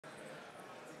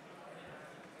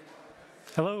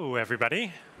Hello,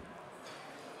 everybody.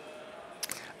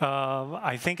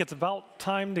 I think it's about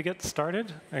time to get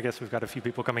started. I guess we've got a few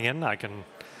people coming in. I can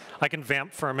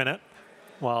vamp for a minute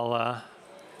while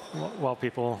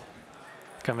people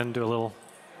come in, do a little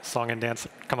song and dance,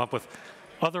 come up with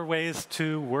other ways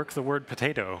to work the word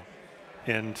potato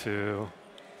into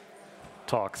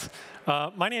talks.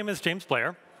 My name is James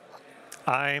Blair.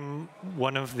 I'm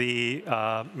one of the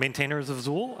maintainers of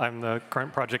Zuul. I'm the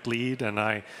current project lead, and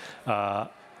I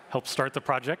helped start the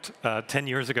project 10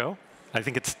 years ago. I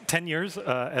think it's 10 years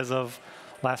as of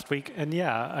last week. And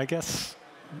yeah, I guess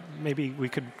maybe we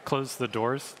could close the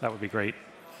doors. That would be great.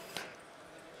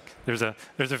 There's a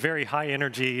very high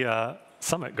energy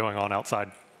summit going on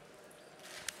outside.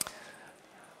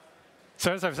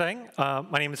 So as I was saying,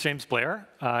 my name is James Blair.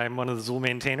 I'm one of the Zuul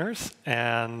maintainers,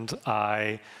 and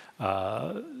I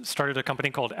started a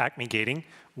company called Acme Gating,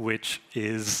 which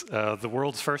is the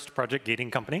world's first project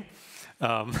gating company.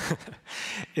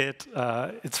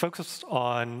 It's focused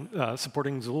on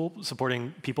supporting Zuul,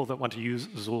 supporting people that want to use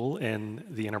Zuul in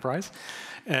the enterprise.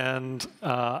 And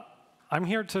I'm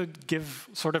here to give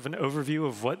sort of an overview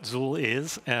of what Zuul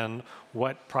is and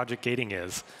what project gating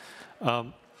is.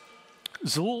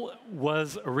 Zuul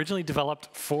was originally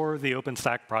developed for the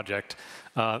OpenStack project.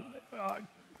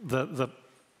 The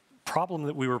problem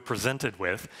that we were presented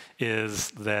with is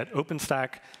that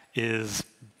OpenStack is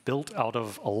built out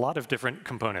of a lot of different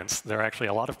components. There are actually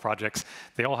a lot of projects.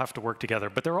 They all have to work together,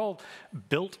 but they're all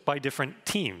built by different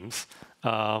teams.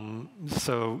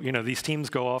 So these teams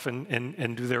go off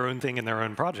and do their own thing in their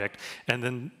own project, and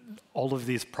then all of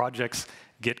these projects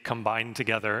get combined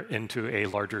together into a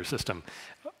larger system.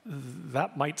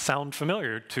 That might sound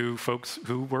familiar to folks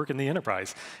who work in the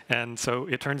enterprise. And so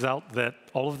it turns out that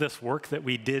all of this work that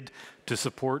we did to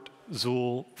support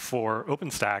Zuul for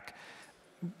OpenStack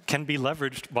can be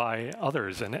leveraged by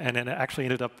others, and it actually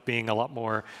ended up being a lot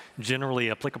more generally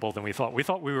applicable than we thought. We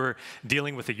thought we were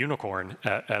dealing with a unicorn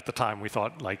at the time. We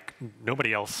thought, like,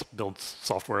 nobody else builds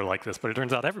software like this, but it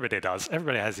turns out everybody does.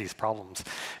 Everybody has these problems.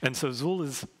 And so Zuul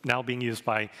is now being used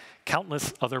by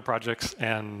countless other projects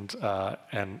and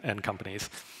companies.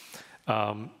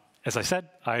 As I said,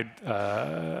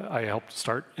 I helped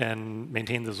start and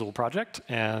maintain the Zuul project,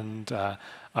 and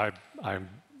I'm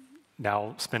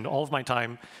now spend all of my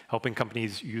time helping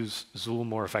companies use Zuul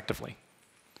more effectively.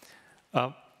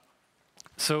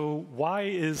 So why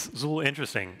is Zuul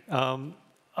interesting?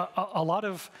 A lot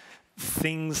of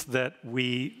things that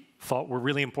we thought were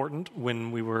really important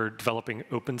when we were developing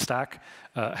OpenStack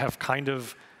have kind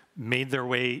of made their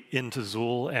way into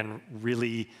Zuul and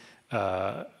really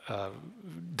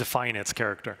define its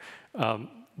character.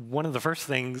 One of the first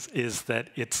things is that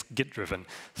it's Git-driven.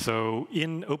 So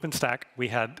in OpenStack,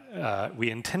 we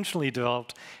intentionally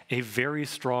developed a very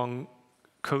strong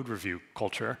code review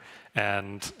culture.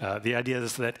 And the idea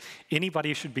is that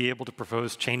anybody should be able to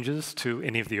propose changes to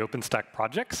any of the OpenStack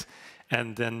projects,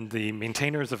 and then the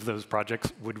maintainers of those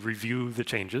projects would review the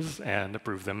changes and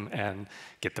approve them and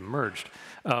get them merged.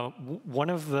 One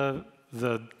of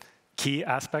the key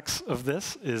aspects of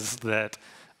this is that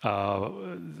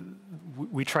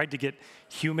we tried to get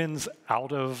humans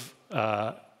out of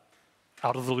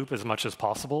the loop as much as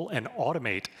possible and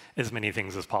automate as many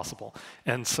things as possible.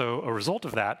 And so a result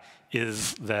of that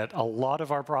is that a lot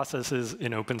of our processes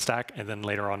in OpenStack and then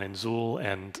later on in Zuul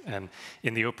and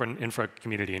in the open infra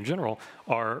community in general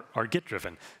are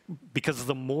Git-driven, because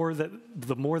the more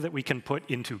that we can put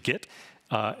into Git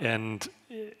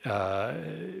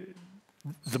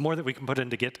the more that we can put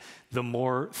into Git, the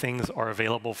more things are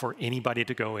available for anybody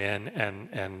to go in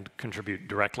and contribute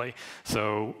directly.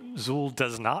 So Zuul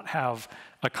does not have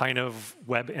a kind of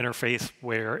web interface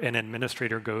where an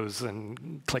administrator goes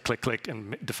and click, click, click,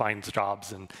 and defines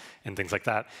jobs and things like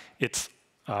that. It's,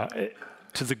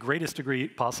 to the greatest degree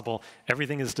possible,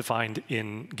 everything is defined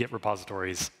in Git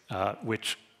repositories,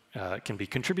 which can be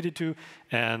contributed to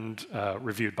and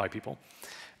reviewed by people.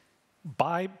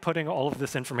 By putting all of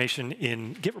this information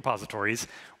in Git repositories,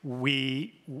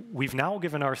 we've now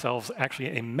given ourselves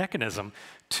actually a mechanism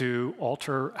to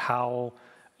alter how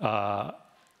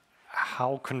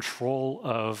control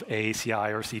of a CI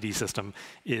or CD system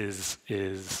is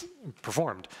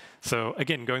performed. So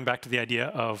again, going back to the idea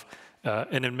of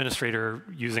an administrator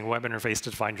using a web interface to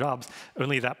define jobs,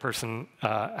 only that person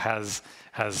has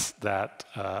that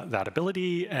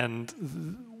ability, and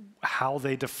how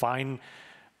they define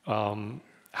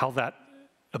how that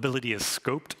ability is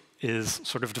scoped is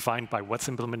sort of defined by what's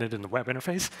implemented in the web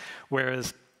interface,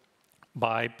 whereas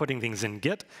by putting things in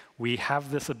Git, we have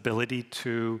this ability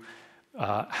to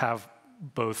have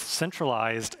both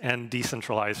centralized and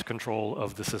decentralized control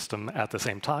of the system at the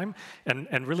same time.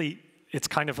 And really, it's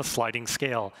kind of a sliding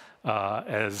scale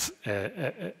as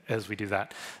we do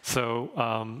that.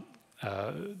 So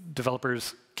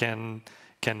developers can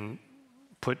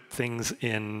put things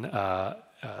in a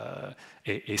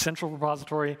central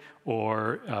repository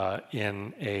or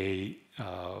in a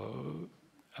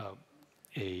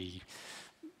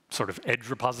sort of edge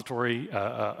repository,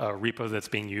 a repo that's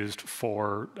being used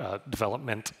for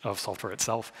development of software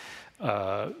itself.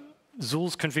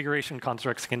 Zuul's configuration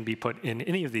constructs can be put in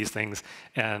any of these things,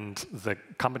 and the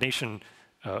combination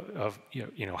of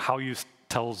how you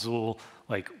tell Zuul,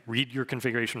 like, read your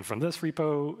configuration from this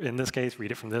repo in this case,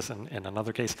 read it from this in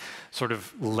another case, sort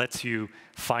of lets you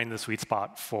find the sweet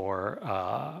spot for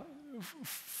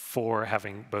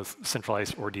having both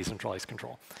centralized or decentralized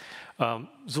control.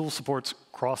 Zuul supports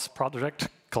cross-project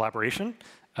collaboration.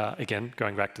 Again,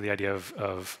 going back to the idea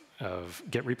of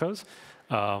Git repos.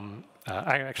 I'm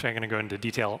going to go into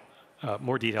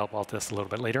more detail about this a little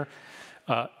bit later.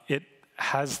 It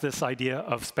has this idea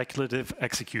of speculative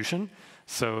execution,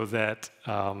 so that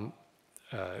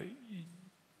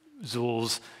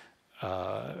Zuul's,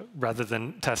 rather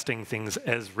than testing things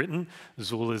as written,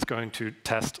 Zuul is going to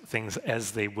test things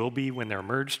as they will be when they're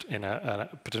merged in a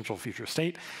potential future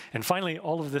state. And finally,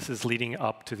 all of this is leading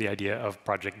up to the idea of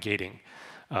project gating.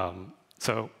 I'm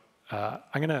going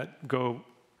to go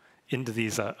into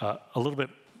these a little bit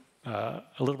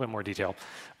more detail.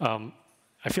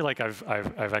 I feel like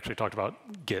I've actually talked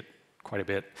about Git quite a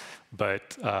bit,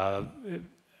 but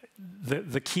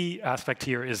the key aspect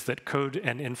here is that code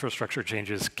and infrastructure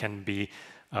changes can be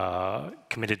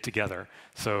committed together.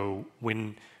 So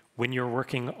when you're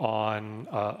working on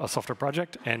a software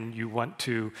project and you want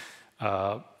to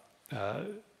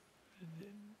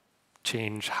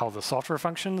change how the software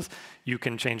functions, you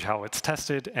can change how it's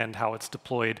tested and how it's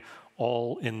deployed,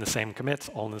 all in the same commits,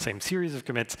 all in the same series of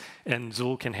commits, and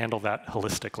Zuul can handle that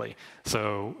holistically.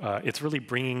 So it's really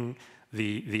bringing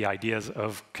the ideas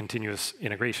of continuous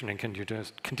integration and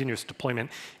continuous deployment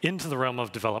into the realm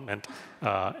of development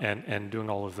and doing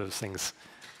all of those things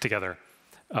together.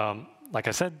 Like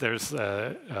I said, there's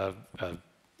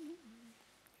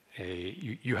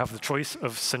you have the choice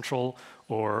of central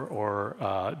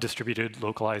or distributed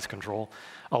localized control.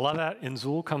 A lot of that in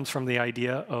Zuul comes from the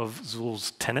idea of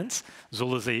Zuul's tenants.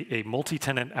 Zuul is a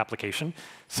multi-tenant application,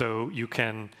 so you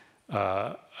can,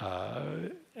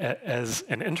 as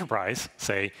an enterprise,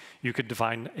 say, you could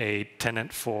define a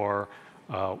tenant for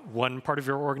one part of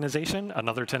your organization,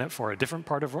 another tenant for a different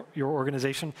part of your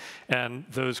organization, and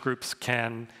those groups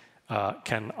can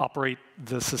operate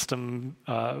the system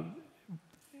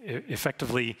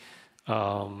effectively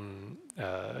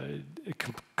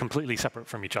completely separate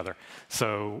from each other.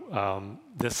 So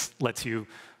this lets you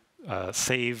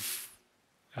save.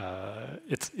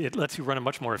 It lets you run a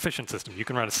much more efficient system. You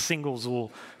can run a single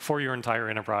Zuul for your entire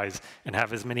enterprise and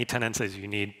have as many tenants as you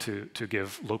need to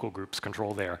give local groups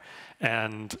control there.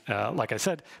 And like I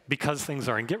said, because things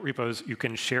are in Git repos, you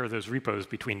can share those repos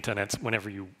between tenants whenever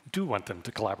you do want them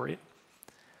to collaborate.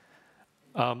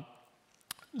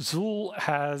 Zuul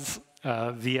has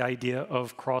the idea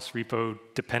of cross-repo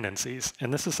dependencies.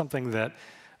 And this is something that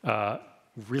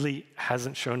really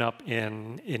hasn't shown up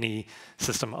in any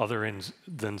system other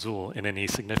than Zuul in any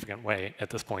significant way at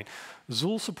this point.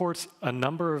 Zuul supports a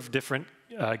number of different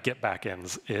Git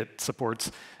backends. It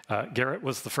supports, Gerrit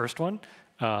was the first one,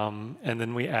 and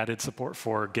then we added support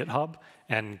for GitHub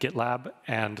and GitLab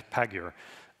and Pagure.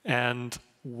 And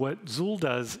what Zuul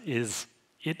does is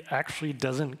it actually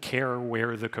doesn't care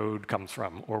where the code comes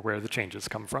from or where the changes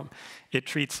come from. It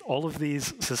treats all of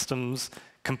these systems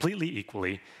completely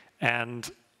equally, and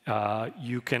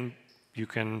you can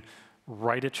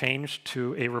write a change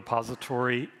to a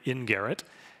repository in Gerrit,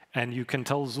 and you can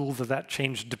tell Zuul that that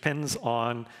change depends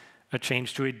on a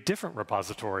change to a different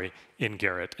repository in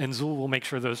Gerrit, and Zuul will make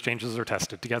sure those changes are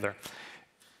tested together.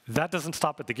 That doesn't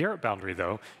stop at the Gerrit boundary,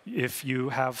 though. If you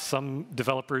have some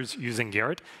developers using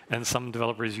Gerrit and some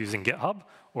developers using GitHub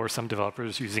or some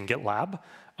developers using GitLab,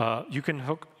 you can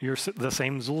hook the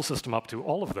same Zuul system up to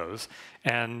all of those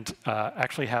and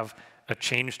actually have a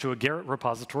change to a Gerrit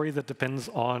repository that depends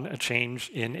on a change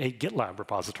in a GitLab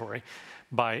repository.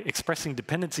 By expressing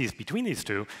dependencies between these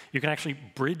two, you can actually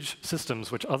bridge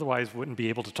systems which otherwise wouldn't be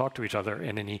able to talk to each other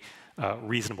in any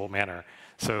reasonable manner.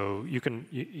 So you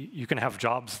can have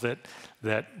jobs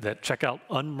that check out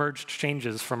unmerged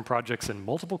changes from projects in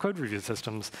multiple code review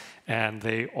systems, and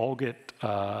they all get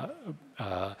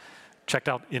checked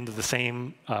out into the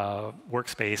same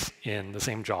workspace in the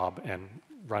same job and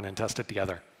run and tested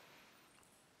together.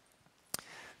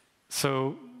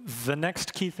 So the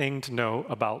next key thing to know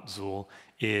about Zuul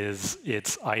is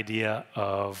its idea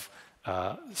of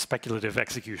speculative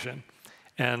execution.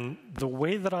 And the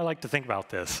way that I like to think about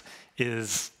this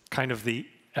is kind of the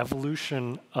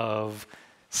evolution of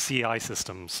CI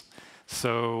systems.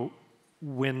 So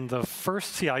when the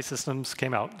first CI systems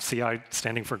came out, CI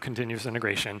standing for continuous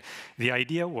integration, the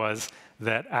idea was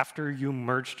that after you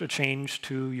merged a change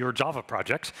to your Java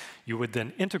project, you would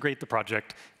then integrate the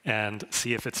project and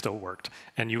see if it still worked.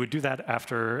 And you would do that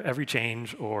after every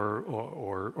change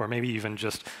or maybe even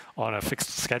just on a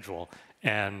fixed schedule.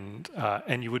 And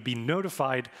you would be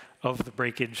notified of the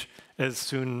breakage as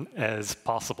soon as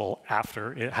possible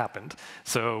after it happened.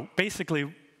 So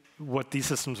basically, what these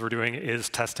systems were doing is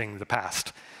testing the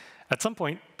past. At some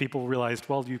point, people realized,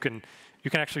 well, you can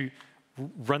actually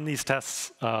run these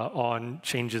tests on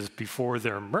changes before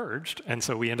they're merged, and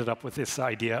so we ended up with this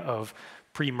idea of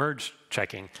pre-merge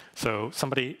checking. So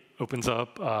somebody opens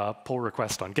up a pull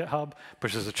request on GitHub,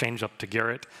 pushes a change up to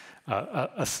Garrett,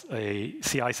 a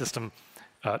CI system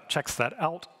checks that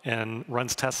out and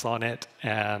runs tests on it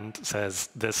and says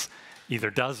this either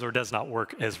does or does not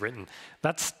work as written.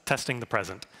 That's testing the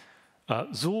present.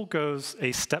 Zuul goes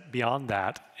a step beyond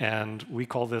that, and we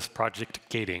call this project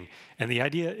gating. And the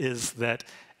idea is that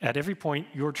at every point,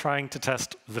 you're trying to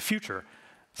test the future.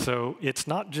 So it's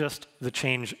not just the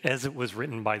change as it was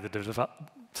written by the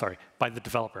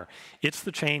developer. It's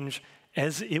the change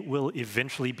as it will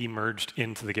eventually be merged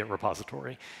into the Git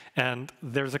repository. And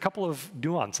there's a couple of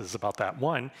nuances about that.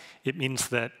 One, it means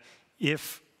that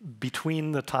if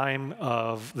between the time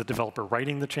of the developer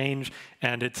writing the change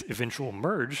and its eventual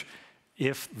merge,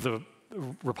 if the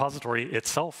repository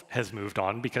itself has moved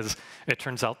on, because it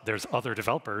turns out there's other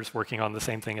developers working on the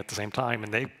same thing at the same time,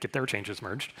 and they get their changes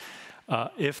merged.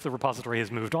 If the repository has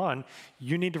moved on,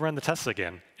 you need to run the tests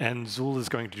again, and Zuul is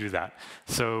going to do that.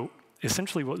 So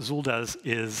essentially what Zuul does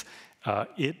is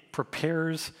it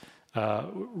prepares,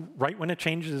 right when a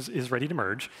change is ready to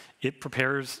merge, it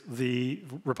prepares the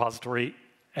repository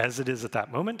as it is at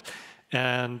that moment,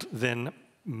 and then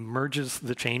merges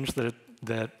the change that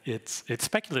it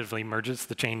speculatively merges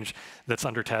the change that's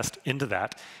under test into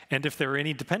that. And if there are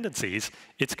any dependencies,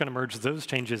 it's going to merge those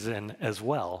changes in as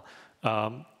well.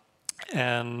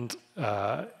 And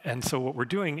so what we're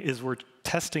doing is we're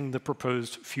testing the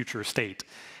proposed future state.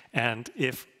 And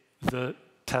if the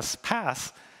tests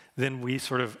pass, then we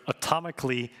sort of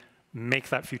atomically make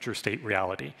that future state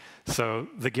reality. So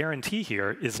the guarantee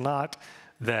here is not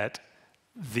that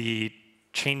the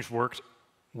change worked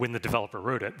when the developer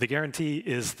wrote it. The guarantee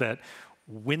is that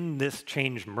when this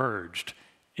change merged,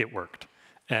 it worked.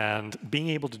 And being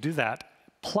able to do that,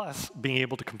 plus being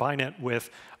able to combine it with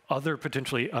other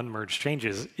potentially unmerged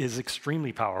changes, is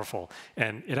extremely powerful.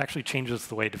 And it actually changes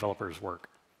the way developers work.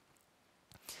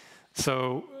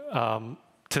 So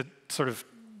to sort of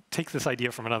take this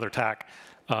idea from another tack,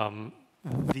 I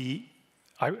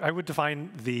would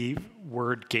define the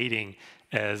word gating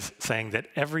as saying that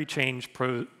every change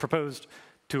proposed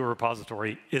to a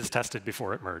repository is tested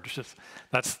before it merges.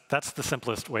 That's the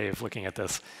simplest way of looking at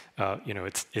this.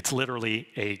 It's literally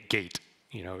a gate.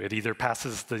 It either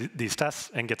passes these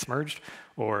tests and gets merged,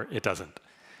 or it doesn't.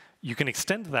 You can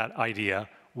extend that idea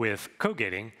with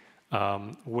co-gating,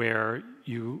 where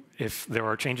if there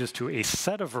are changes to a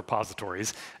set of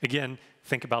repositories, again,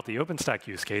 think about the OpenStack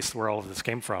use case where all of this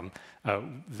came from.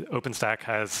 OpenStack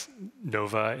has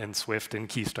Nova and Swift and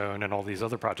Keystone and all these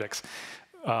other projects.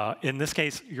 In this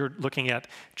case, you're looking at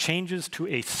changes to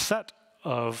a set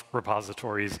of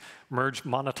repositories merged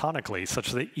monotonically,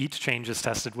 such that each change is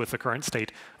tested with the current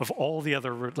state of all the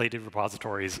other related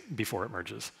repositories before it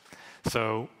merges.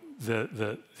 So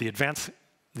the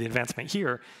advancement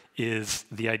here is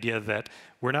the idea that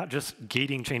we're not just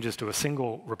gating changes to a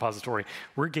single repository,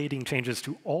 we're gating changes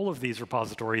to all of these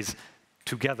repositories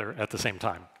together at the same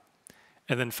time.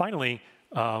 And then finally,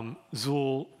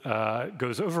 Zuul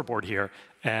goes overboard here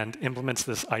and implements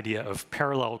this idea of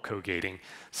parallel co-gating,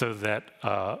 so that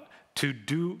to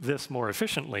do this more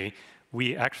efficiently,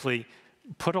 we actually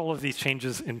put all of these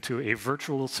changes into a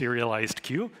virtual serialized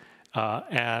queue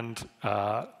and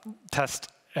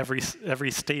test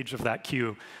every stage of that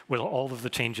queue with all of the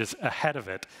changes ahead of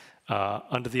it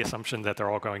under the assumption that they're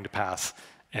all going to pass.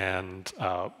 And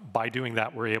by doing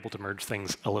that, we're able to merge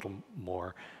things a little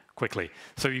more quickly.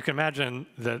 So you can imagine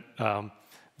that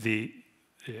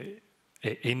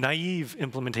a naive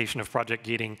implementation of project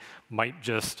gating might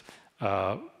just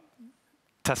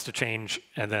test a change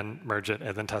and then merge it,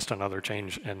 and then test another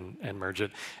change and merge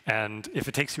it. And if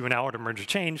it takes you an hour to merge a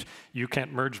change, you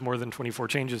can't merge more than 24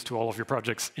 changes to all of your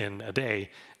projects in a day.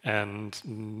 And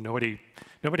nobody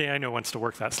I know wants to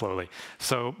work that slowly.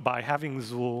 So by having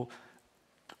Zuul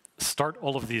start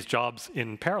all of these jobs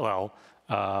in parallel,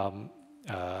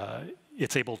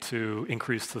 it's able to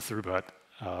increase the throughput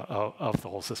of the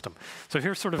whole system. So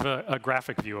here's sort of a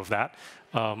graphic view of that.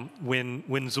 When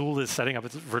Zuul is setting up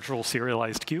its virtual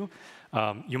serialized queue,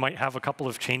 you might have a couple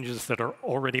of changes that are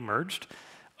already merged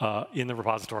in the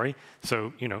repository.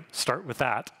 So start with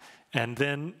that. And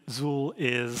then Zuul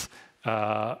is,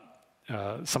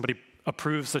 somebody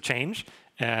approves the change,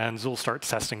 and Zuul starts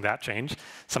testing that change.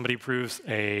 Somebody approves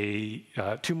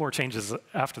 2 more changes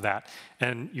after that,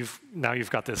 and now you've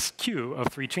got this queue of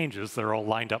 3 changes that are all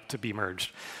lined up to be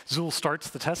merged. Zuul starts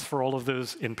the test for all of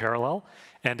those in parallel,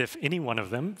 and if any one of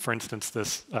them, for instance,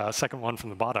 this second one from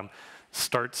the bottom,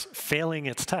 starts failing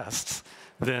its tests,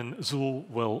 then Zuul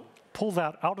will pull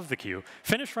that out of the queue,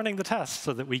 finish running the test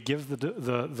so that we give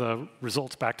the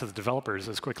results back to the developers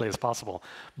as quickly as possible.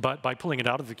 But by pulling it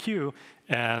out of the queue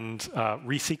and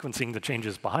resequencing the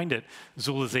changes behind it,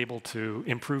 Zuul is able to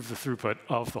improve the throughput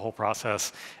of the whole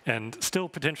process and still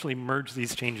potentially merge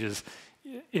these changes,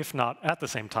 if not at the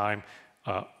same time,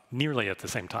 nearly at the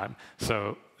same time.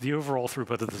 So the overall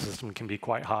throughput of the system can be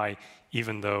quite high,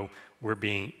 even though we're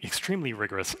being extremely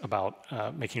rigorous about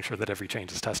making sure that every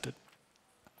change is tested.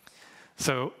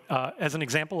 So as an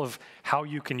example of how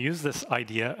you can use this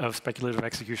idea of speculative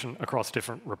execution across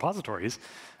different repositories,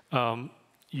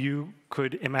 you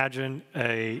could imagine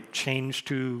a change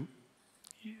to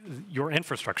your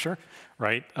infrastructure,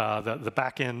 right? The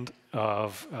back end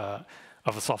of a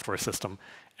software system.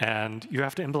 And you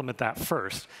have to implement that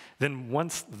first. Then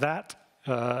once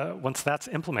that's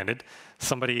implemented,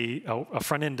 a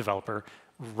front-end developer,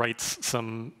 writes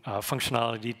some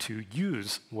functionality to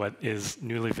use what is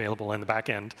newly available in the back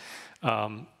end.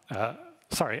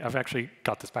 Sorry, I've actually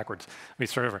got this backwards. Let me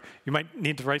start over. You might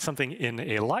need to write something in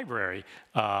a library,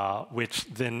 which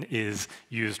then is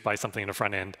used by something in the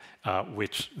front end,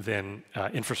 which then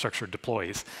infrastructure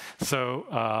deploys. So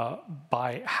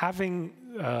by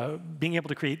being able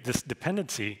to create this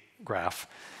dependency graph,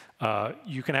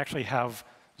 you can actually have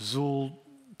Zuul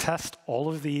test all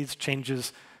of these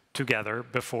changes together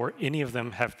before any of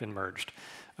them have been merged.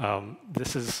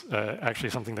 This is actually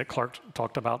something that Clark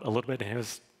talked about a little bit in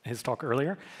his talk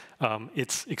earlier.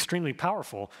 It's extremely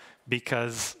powerful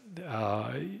because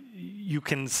you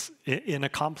can, in a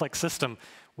complex system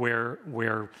where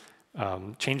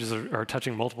changes are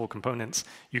touching multiple components,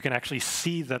 you can actually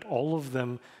see that all of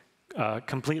them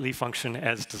completely function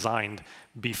as designed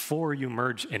before you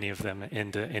merge any of them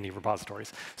into any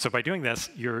repositories. So by doing this,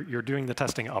 you're doing the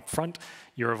testing up front.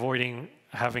 You're avoiding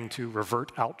having to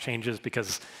revert out changes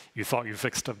because you thought you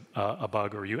fixed a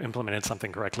bug or you implemented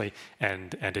something correctly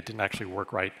and it didn't actually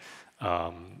work right.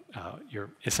 You're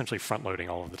essentially front-loading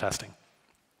all of the testing.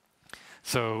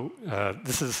 So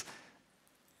this is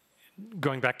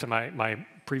going back to my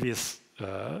previous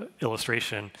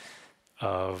illustration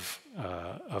of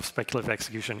speculative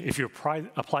execution. If you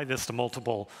apply this to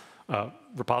multiple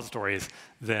repositories,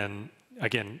 then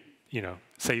again,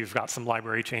 say you've got some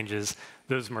library changes,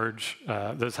 those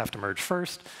have to merge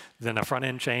first, then a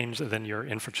front-end change, then your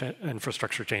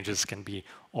infrastructure changes can be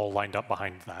all lined up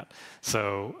behind that.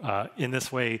 So in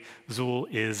this way, Zuul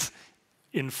is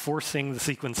enforcing the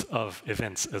sequence of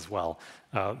events as well.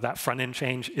 That front-end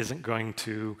change isn't going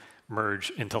to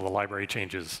merge until the library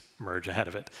changes merge ahead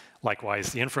of it.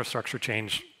 Likewise, the infrastructure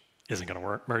change isn't going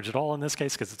to merge at all in this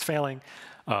case because it's failing,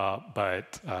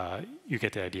 but you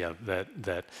get the idea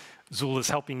that Zuul is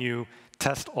helping you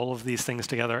test all of these things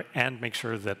together and make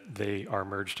sure that they are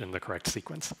merged in the correct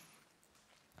sequence.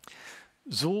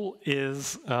 Zuul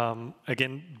is,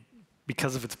 again,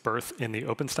 because of its birth in the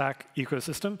OpenStack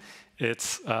ecosystem,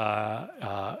 it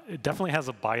definitely has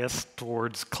a bias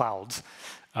towards clouds.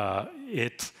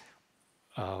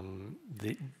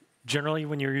 Generally,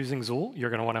 when you're using Zuul,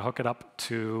 you're going to want to hook it up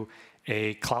to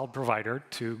a cloud provider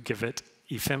to give it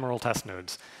ephemeral test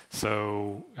nodes.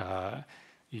 So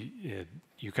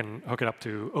you can hook it up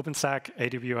to OpenStack,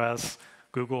 AWS,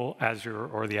 Google, Azure,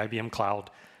 or the IBM Cloud.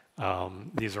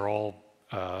 These are all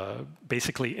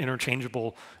basically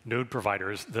interchangeable node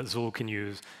providers that Zuul can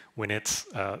use when it's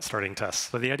starting tests.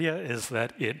 So the idea is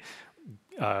that it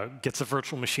gets a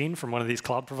virtual machine from one of these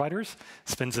cloud providers,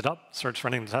 spins it up, starts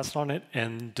running the test on it,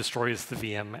 and destroys the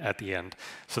VM at the end.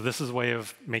 So this is a way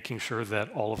of making sure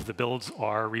that all of the builds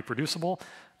are reproducible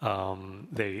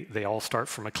They all start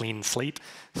from a clean slate.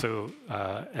 So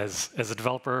as a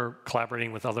developer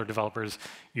collaborating with other developers,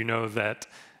 you know that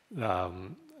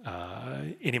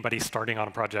anybody starting on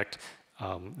a project,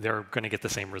 they're going to get the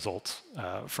same results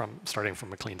from starting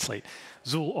from a clean slate.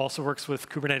 Zuul also works with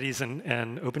Kubernetes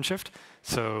and OpenShift,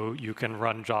 so you can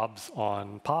run jobs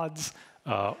on pods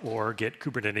or get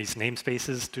Kubernetes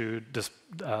namespaces to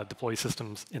deploy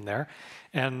systems in there.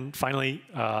 And finally,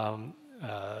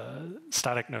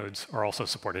 static nodes are also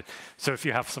supported. So if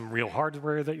you have some real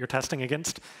hardware that you're testing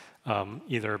against,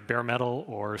 either bare metal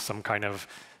or some kind of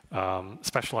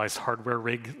specialized hardware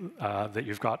rig that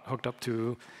you've got hooked up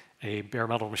to a bare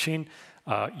metal machine,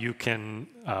 you can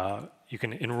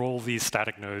enroll these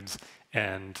static nodes,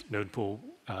 and Node Pool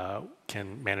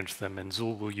can manage them, and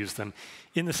Zuul will use them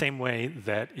in the same way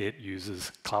that it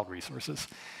uses cloud resources.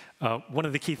 One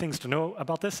of the key things to know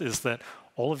about this is that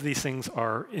all of these things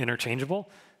are interchangeable.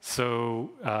 So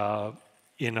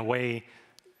in a way,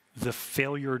 the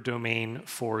failure domain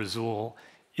for Zuul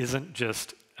isn't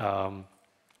just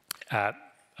at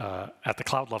the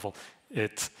cloud level.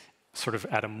 It's sort of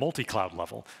at a multi-cloud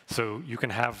level. So you can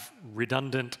have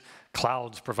redundant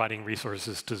clouds providing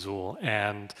resources to Zuul,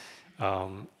 and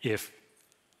if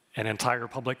an entire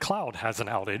public cloud has an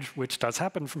outage, which does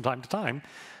happen from time to time,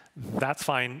 that's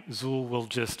fine. Zuul will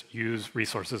just use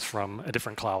resources from a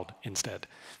different cloud instead.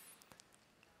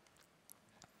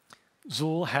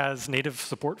 Zuul has native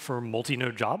support for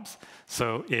multi-node jobs.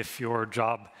 So if your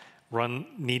job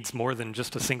needs more than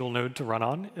just a single node to run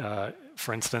on,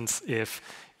 for instance, if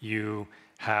you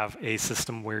have a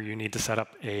system where you need to set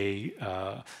up a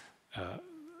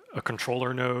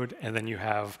controller node, and then you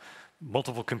have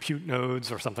multiple compute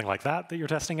nodes or something like that that you're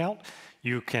testing out,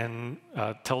 you can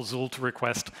tell Zuul to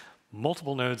request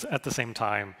multiple nodes at the same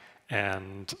time,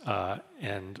 and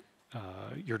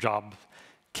your job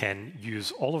can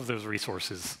use all of those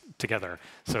resources together.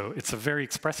 So it's a very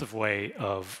expressive way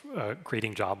of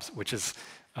creating jobs, which is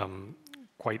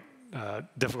quite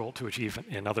difficult to achieve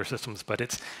in other systems, but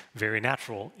it's very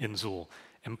natural in Zuul.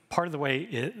 And part of the way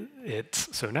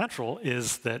it's so natural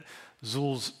is that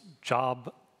Zuul's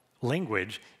job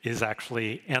language is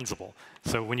actually Ansible.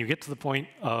 So when you get to the point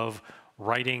of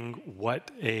writing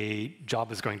what a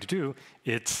job is going to do,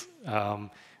 it's,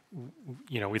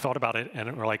 we thought about it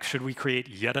and we're like, should we create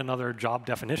yet another job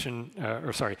definition,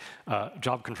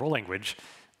 job control language?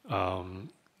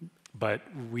 But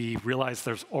we realized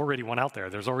there's already one out there.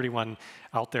 There's already one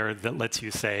out there that lets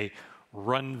you say,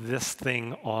 run this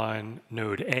thing on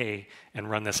node A and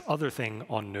run this other thing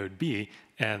on node B,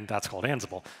 and that's called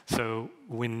Ansible. So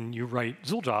when you write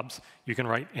Zuul jobs, you can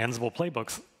write Ansible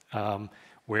playbooks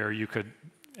where you could,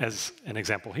 as an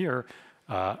example here,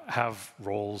 have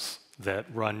roles that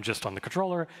run just on the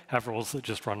controller, have roles that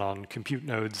just run on compute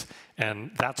nodes,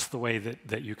 and that's the way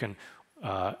that you can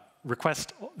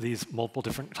request these multiple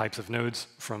different types of nodes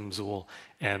from Zuul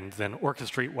and then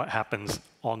orchestrate what happens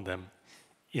on them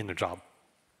in a job.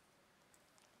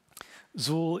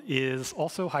 Zuul is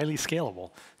also highly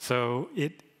scalable. So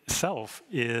it itself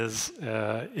is,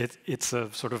 it's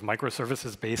a sort of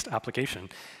microservices-based application.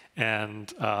 And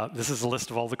this is a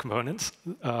list of all the components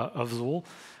of Zuul.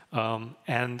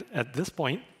 And at this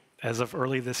point, as of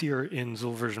early this year in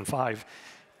Zuul version 5,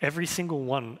 every single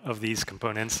one of these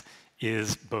components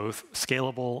is both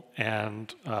scalable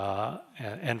and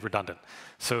redundant.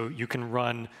 So you can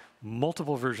run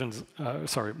multiple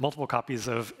multiple copies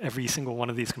of every single one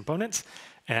of these components.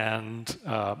 And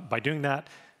by doing that,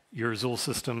 your Zuul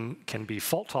system can be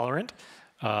fault tolerant.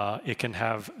 It can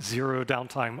have 0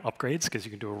 downtime upgrades, because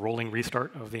you can do a rolling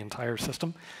restart of the entire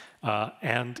system.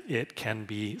 And it can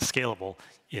be scalable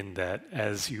in that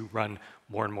as you run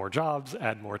more and more jobs,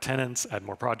 add more tenants, add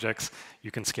more projects,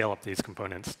 you can scale up these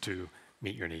components to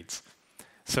meet your needs.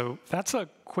 So that's a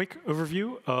quick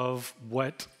overview of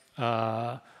what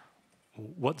Zuul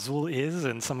is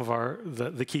and some of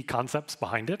the key concepts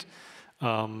behind it.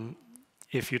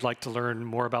 If you'd like to learn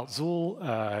more about Zuul,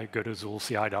 go to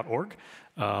zuulci.org.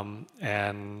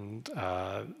 And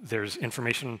there's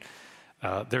information.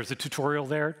 There's a tutorial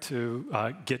there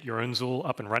to get your own Zuul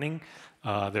up and running.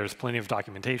 There's plenty of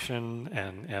documentation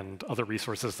and other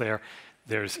resources there.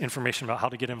 There's information about how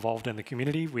to get involved in the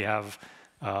community. We have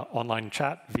online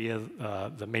chat via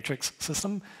the Matrix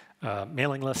system,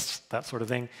 mailing lists, that sort of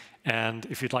thing. And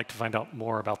if you'd like to find out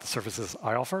more about the services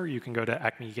I offer, you can go to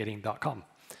acmegating.com.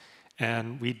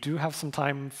 And we do have some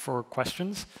time for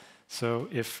questions. So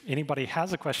if anybody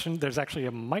has a question, there's actually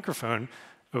a microphone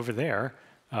over there,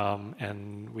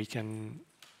 and we can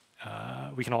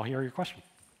all hear your question.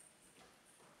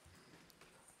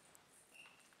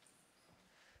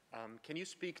 Can you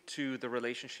speak to the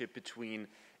relationship between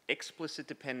explicit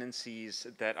dependencies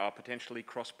that are potentially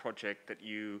cross-project that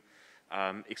you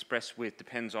express with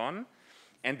depends on,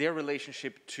 and their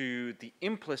relationship to the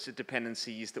implicit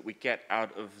dependencies that we get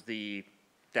out of the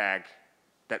DAG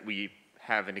that we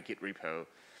have in a Git repo,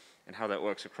 and how that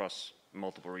works across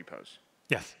multiple repos?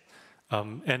 Yes.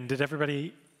 And did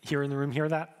everybody here in the room hear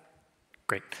that?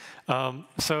 Great. I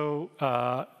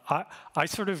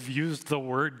sort of used the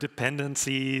word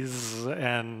dependencies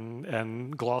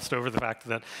and glossed over the fact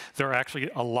that there are actually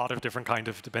a lot of different kinds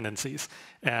of dependencies.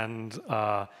 And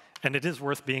it is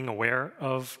worth being aware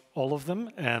of all of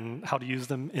them and how to use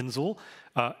them in Zuul.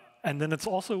 And then it's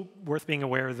also worth being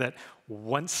aware that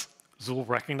once Zuul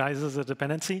recognizes a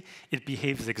dependency, it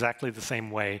behaves exactly the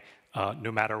same way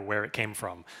no matter where it came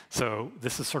from. So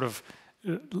this is sort of,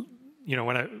 you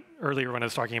know, earlier when I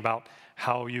was talking about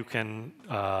how you can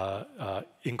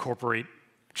incorporate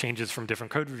changes from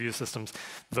different code review systems,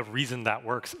 the reason that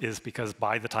works is because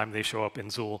by the time they show up in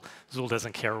Zuul, Zuul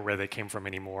doesn't care where they came from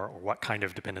anymore or what kind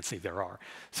of dependency there are.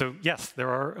 So yes, there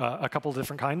are a couple of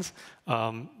different kinds.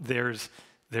 There's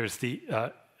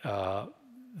the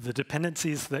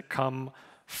dependencies that come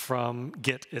from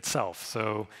Git itself.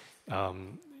 So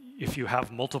if you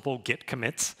have multiple Git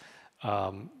commits,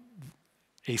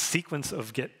 a sequence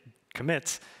of Git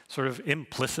commits sort of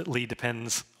implicitly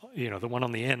depends, you know, the one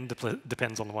on the end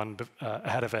depends on the one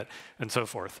ahead of it, and so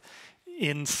forth.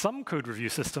 In some code review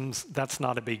systems, that's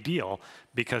not a big deal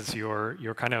because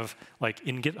you're kind of like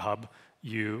in GitHub,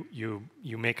 you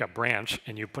make a branch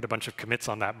and you put a bunch of commits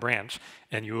on that branch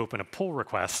and you open a pull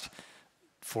request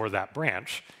for that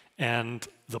branch. And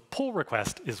the pull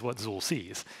request is what Zuul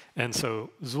sees. And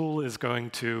so Zuul is going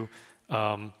to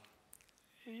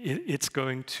it's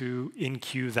going to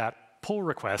enqueue that pull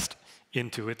request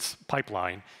into its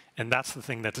pipeline, and that's the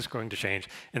thing that is going to change.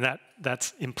 And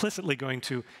that's implicitly going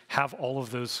to have all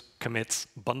of those commits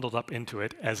bundled up into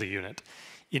it as a unit.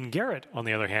 In Gerrit, on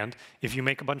the other hand, if you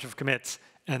make a bunch of commits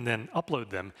and then upload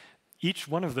them, each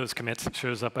one of those commits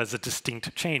shows up as a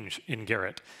distinct change in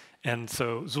Gerrit. And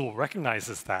so Zuul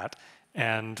recognizes that,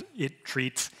 and it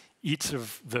treats each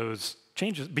of those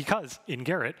changes, because in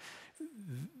Gerrit,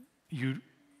 you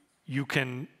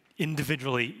can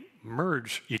individually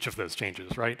merge each of those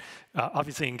changes, right?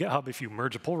 Obviously, in GitHub, if you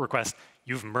merge a pull request,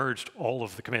 you've merged all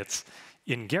of the commits.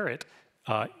 In Gerrit,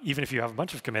 even if you have a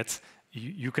bunch of commits,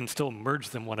 you can still merge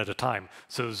them one at a time.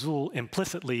 So Zuul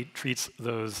implicitly treats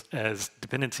those as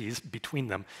dependencies between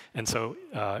them. And so,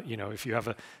 you know, if you have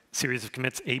a series of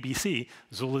commits ABC,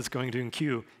 Zuul is going to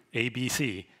enqueue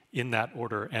ABC in that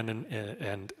order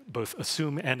and both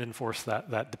assume and enforce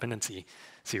that dependency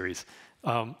series.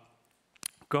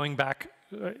 Going back,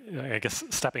 I guess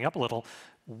stepping up a little,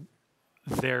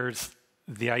 there's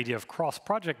the idea of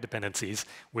cross-project dependencies,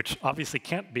 which obviously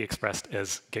can't be expressed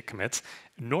as Git commits,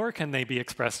 nor can they be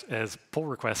expressed as pull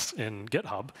requests in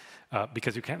GitHub,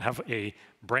 because you can't have a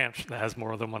branch that has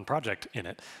more than one project in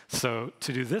it. So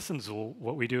to do this in Zuul,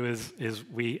 what we do is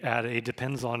we add a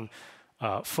depends on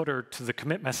footer to the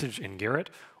commit message in Gerrit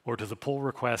or to the pull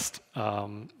request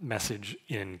message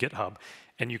in GitHub.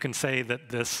 And you can say that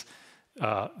this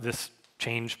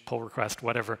change, pull request,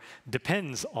 whatever,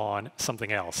 depends on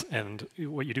something else. And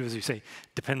what you do is you say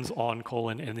depends on :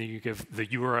 and then you give the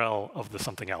URL of the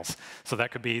something else. So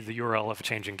that could be the URL of a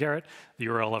change in Gerrit, the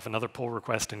URL of another pull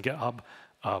request in GitHub.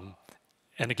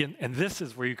 And again, and this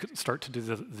is where you could start to do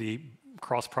the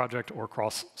cross-project or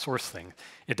cross-source thing.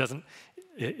 It's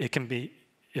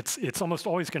almost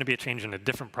always going to be a change in a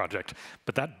different project,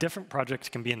 but that different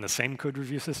project can be in the same code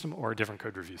review system or a different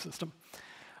code review system.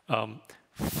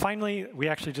 Finally, we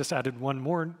actually just added one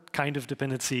more kind of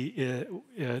dependency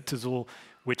to Zuul,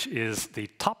 which is the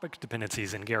topic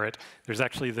dependencies in Gerrit. There's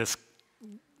actually this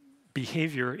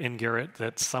behavior in Gerrit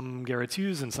that some Gerrits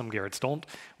use and some Gerrits don't.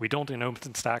 We don't in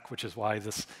OpenStack, which is why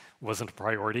this wasn't a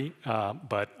priority,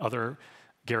 but other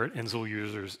Gerrit and Zuul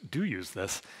users do use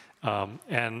this.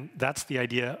 And that's the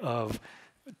idea of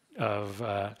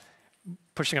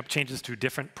pushing up changes to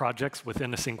different projects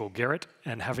within a single Gerrit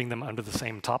and having them under the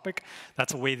same topic.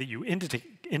 That's a way that you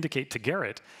indicate to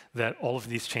Gerrit that all of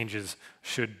these changes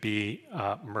should be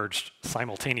merged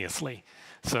simultaneously.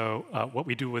 So what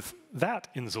we do with that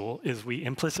in Zuul is we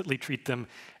implicitly treat them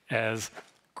as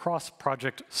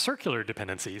cross-project circular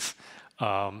dependencies,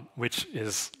 which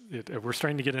is, we're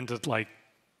starting to get into like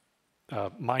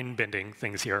mind-bending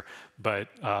things here, but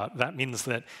that means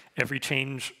that every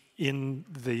change in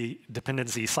the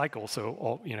dependency cycle,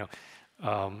 so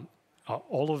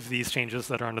all of these changes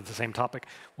that are under the same topic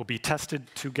will be tested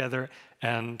together,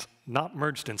 and not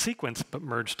merged in sequence, but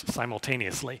merged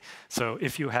simultaneously. So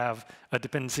if you have a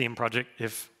dependency in project,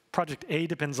 if project A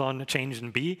depends on a change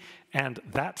in B, and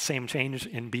that same change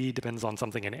in B depends on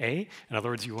something in A, in other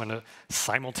words, you want to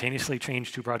simultaneously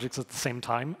change two projects at the same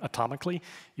time, atomically,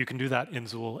 you can do that in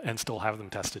Zuul and still have them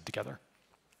tested together.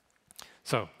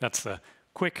 So that's the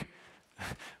quick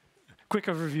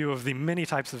overview of the many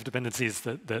types of dependencies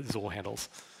that Zuul handles.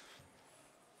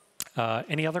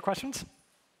 Any other questions?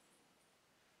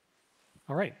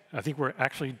 All right, I think we're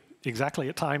actually exactly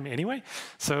at time anyway.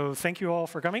 So thank you all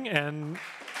for coming, and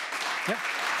yeah.